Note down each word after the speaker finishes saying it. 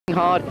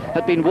hard,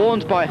 had been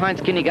warned by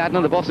Heinz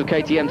Kinnigadner, the boss of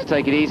KTM, to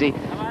take it easy,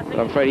 but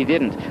I'm afraid he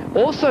didn't.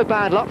 Also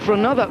bad luck for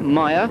another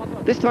Meyer,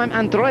 this time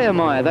Andrea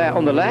Meyer there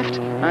on the left,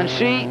 and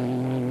she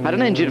had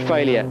an engine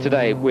failure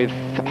today with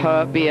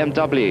her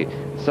BMW.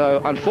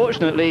 So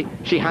unfortunately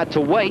she had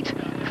to wait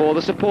for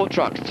the support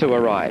truck to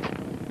arrive.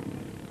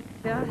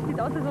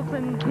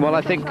 Well,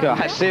 I think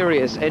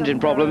serious engine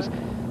problems.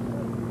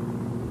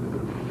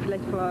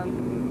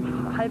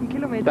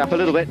 Back a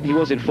little bit, he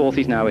was in fourth,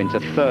 he's now into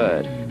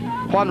third.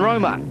 Juan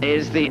Roma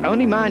is the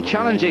only man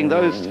challenging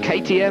those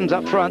KTMs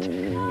up front.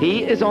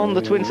 He is on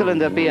the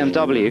twin-cylinder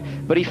BMW,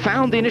 but he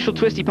found the initial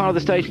twisty part of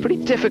the stage pretty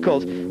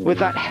difficult with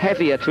that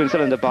heavier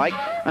twin-cylinder bike,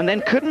 and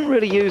then couldn't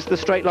really use the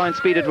straight-line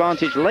speed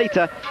advantage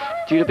later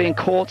due to being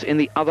caught in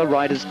the other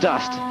rider's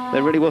dust.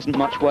 There really wasn't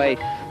much way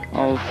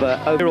of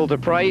overall to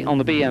prey on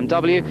the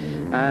BMW,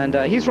 and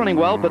he's running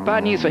well, but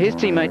bad news for his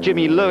teammate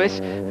Jimmy Lewis,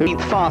 who's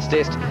the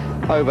fastest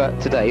over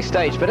today's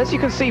stage. But as you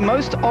can see,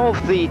 most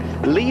of the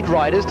lead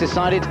riders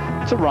decided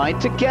to ride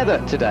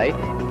together today,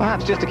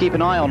 perhaps just to keep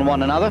an eye on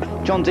one another.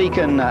 John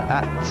Deacon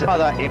at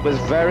other, it was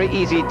very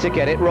easy to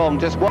get it wrong.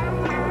 Just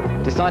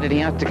decided he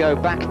had to go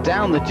back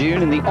down the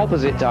dune in the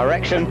opposite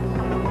direction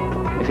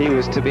if he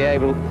was to be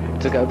able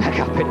to go back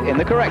up it in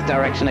the correct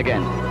direction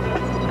again.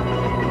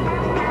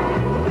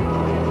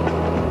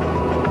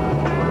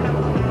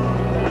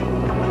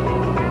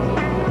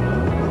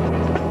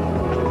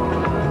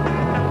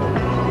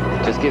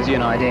 Just gives you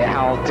an idea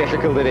how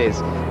difficult it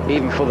is,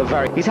 even for the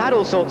very... He's had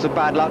all sorts of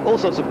bad luck, all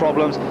sorts of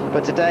problems,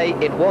 but today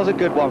it was a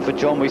good one for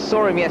John. We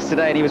saw him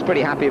yesterday and he was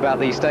pretty happy about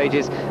these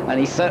stages, and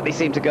he certainly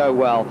seemed to go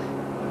well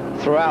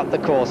throughout the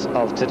course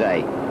of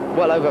today.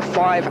 Well over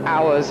 5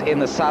 hours in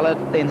the saddle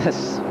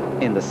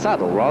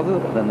rather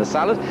than the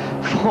salad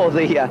for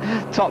the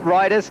top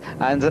riders,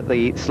 and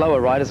the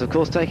slower riders of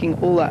course taking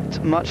all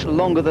that much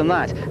longer than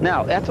that.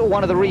 Now that's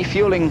one of the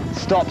refueling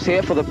stops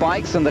here for the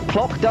bikes, and the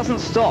clock doesn't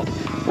stop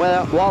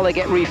while they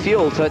get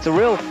refueled, so it's a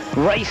real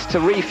race to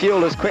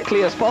refuel as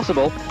quickly as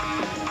possible.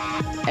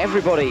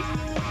 Everybody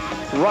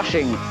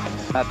rushing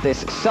at this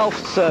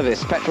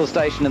self-service petrol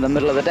station in the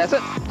middle of the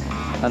desert,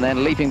 and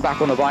then leaping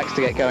back on the bikes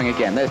to get going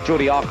again. There's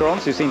Jordi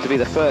Arcarons, who seems to be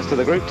the first of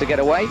the group to get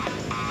away.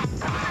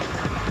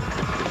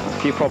 A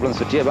few problems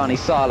for Giovanni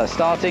Sala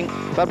starting.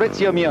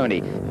 Fabrizio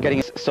Mioni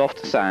getting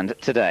soft sand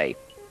today.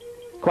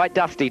 Quite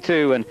dusty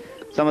too, and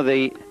some of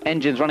the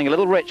engines running a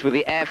little rich with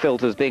the air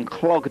filters being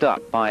clogged up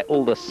by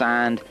all the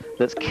sand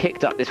that's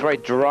kicked up, this very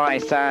dry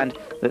sand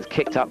that's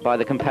kicked up by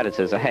the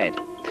competitors ahead.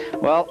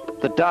 Well,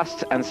 the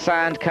dust and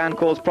sand can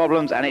cause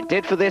problems, and it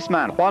did for this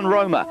man, Juan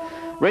Roma.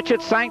 Richard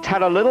Sankt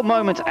had a little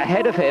moment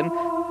ahead of him.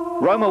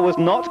 Roma was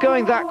not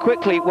going that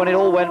quickly when it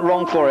all went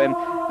wrong for him,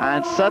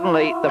 and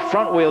suddenly the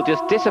front wheel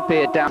just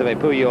disappeared down.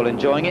 Puyol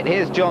enjoying it.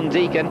 Here's John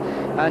Deacon,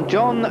 and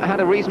John had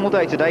a reasonable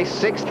day today,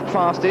 6th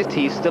fastest.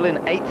 He's still in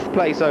 8th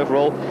place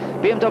overall.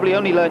 BMW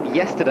only learned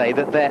yesterday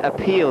that their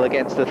appeal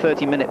against the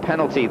 30-minute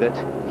penalty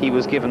that he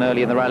was given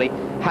early in the rally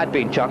had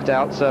been chucked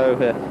out, so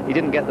he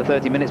didn't get the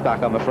 30 minutes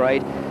back, I'm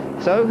afraid.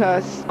 So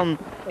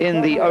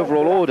in the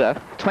overall order,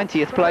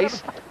 20th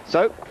place.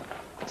 So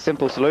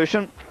simple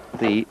solution,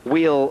 the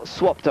wheel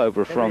swapped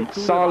over from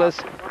Sala's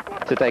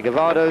to De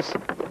Gavado's.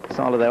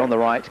 Sala there on the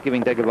right,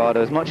 giving De Gavado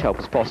as much help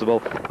as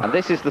possible, and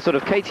this is the sort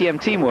of KTM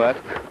teamwork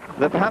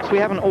that perhaps we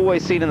haven't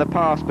always seen in the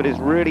past, but is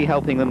really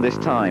helping them this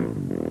time.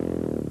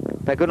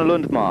 Per Gunnar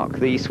Lundmark,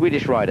 the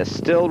Swedish rider,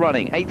 still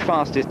running 8th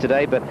fastest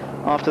today, but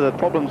after the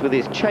problems with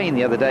his chain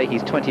the other day,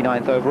 he's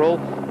 29th overall.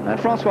 And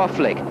Francois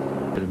Flick.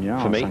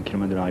 For me,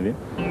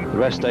 the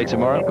rest day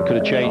tomorrow, we could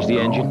have changed the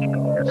engine.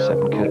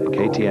 7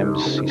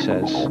 KTMs, he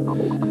says,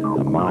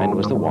 and mine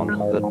was the one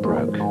that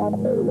broke.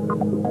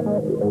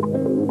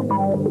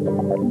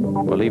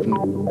 Well, even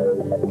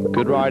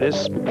good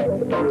riders,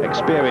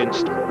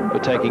 experienced,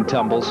 but taking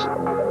tumbles.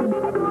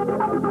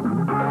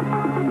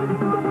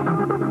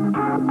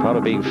 Part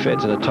of being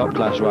fit and a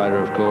top-class rider,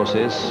 of course,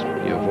 is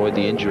you avoid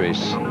the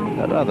injuries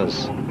that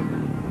others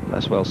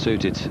less well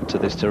suited to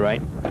this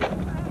terrain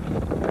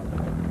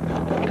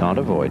can't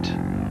avoid.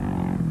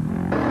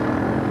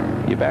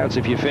 You bounce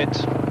if you're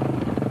fit.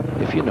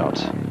 If you're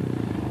not,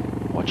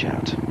 watch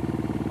out.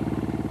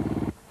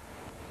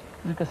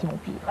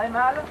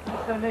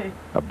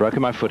 I've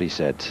broken my foot, he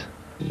said.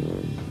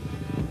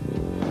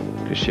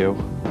 Cushill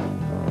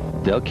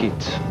Del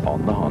Kit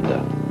on the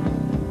Honda.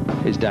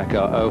 Is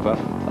Dakar over?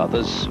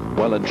 Others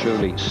well and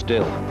truly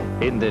still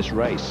in this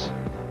race.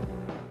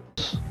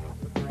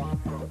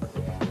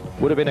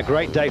 Would have been a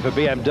great day for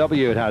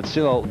BMW. It had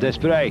Cyril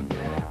Desprez.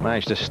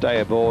 Managed to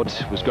stay aboard,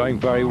 was going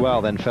very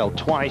well, then fell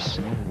twice,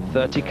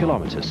 30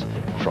 kilometers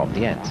from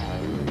the end.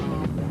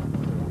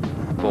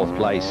 4th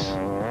place,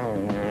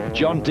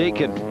 John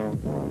Deacon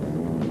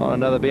on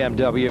another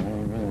BMW.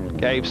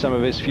 Gave some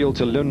of his fuel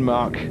to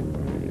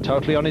Lundmark,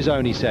 totally on his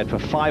own, he said, for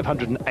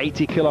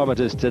 580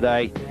 kilometers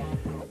today.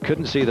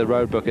 Couldn't see the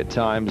roadbook at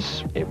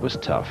times, it was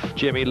tough.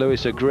 Jimmy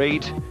Lewis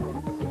agreed.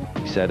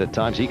 He said at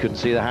times he couldn't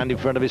see the hand in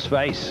front of his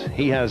face.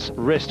 He has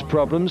wrist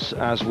problems,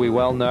 as we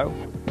well know.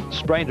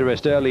 Sprained a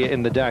wrist earlier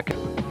in the Dakar.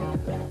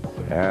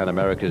 And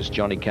America's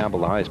Johnny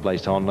Campbell, the highest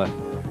placed Honda,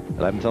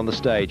 11th on the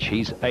stage.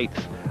 He's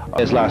 8th.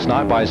 As last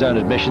night, by his own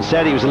admission,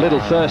 said he was a little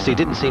thirsty.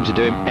 Didn't seem to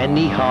do him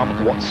any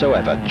harm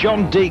whatsoever.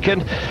 John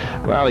Deacon,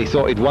 well, he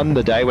thought he'd won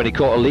the day when he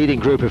caught a leading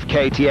group of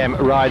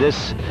KTM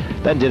riders,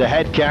 then did a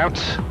head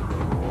count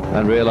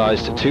and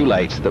realised too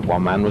late that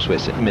one man was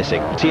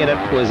missing.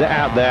 Tiernan was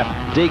out there.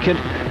 Deacon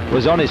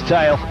was on his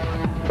tail,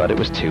 but it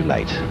was too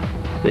late.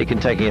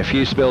 Deacon taking a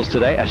few spills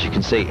today, as you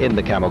can see in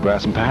the camel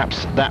grass, and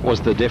perhaps that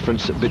was the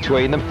difference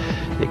between them.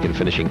 Deacon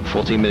finishing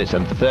 14 minutes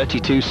and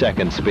 32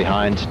 seconds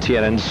behind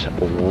Tiernan's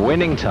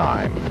winning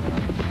time.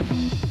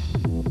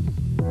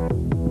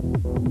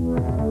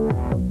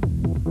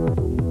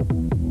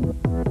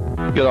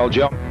 Good old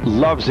John,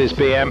 loves his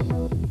BM,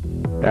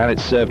 and it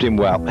served him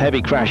well.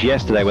 Heavy crash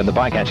yesterday when the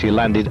bike actually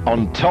landed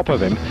on top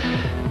of him.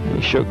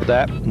 He shook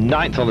that.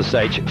 9th on the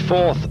stage,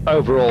 4th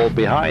overall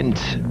behind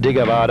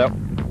Digavado.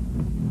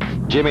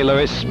 Jimmy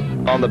Lewis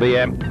on the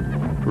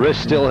BM,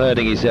 wrist still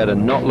hurting, he said,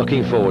 and not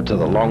looking forward to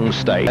the long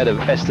stage. Ahead of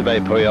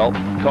Esteban Puyol,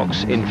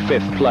 Cox in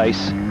 5th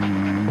place.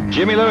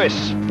 Jimmy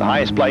Lewis, the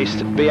highest placed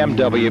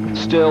BMW,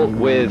 still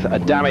with a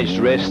damaged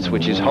wrist,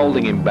 which is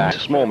holding him back.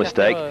 Small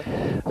mistake,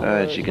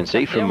 as you can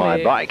see from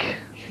my bike.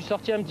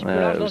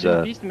 It was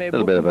a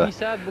little bit of a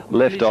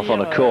lift off on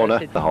a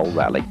corner, the whole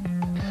rally.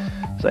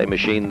 Same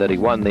machine that he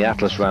won the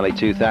Atlas Rally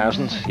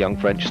 2000, young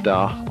French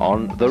star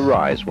on the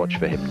rise. Watch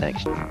for him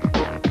next.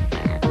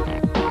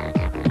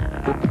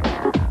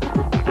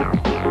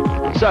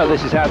 So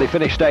this is how they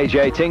finished stage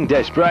 18.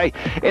 Desprez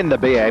in the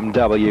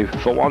BMW,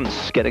 for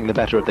once getting the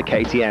better of the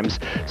KTMs.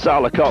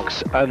 Sala,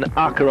 Cox and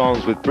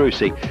Acarons with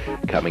Brucey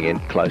coming in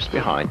close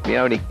behind.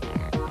 Mioni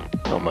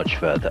not much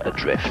further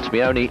adrift.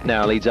 Mioni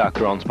now leads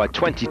Acarons by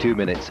 22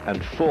 minutes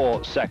and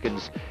 4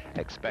 seconds.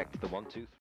 Expect the 1, 2, 3.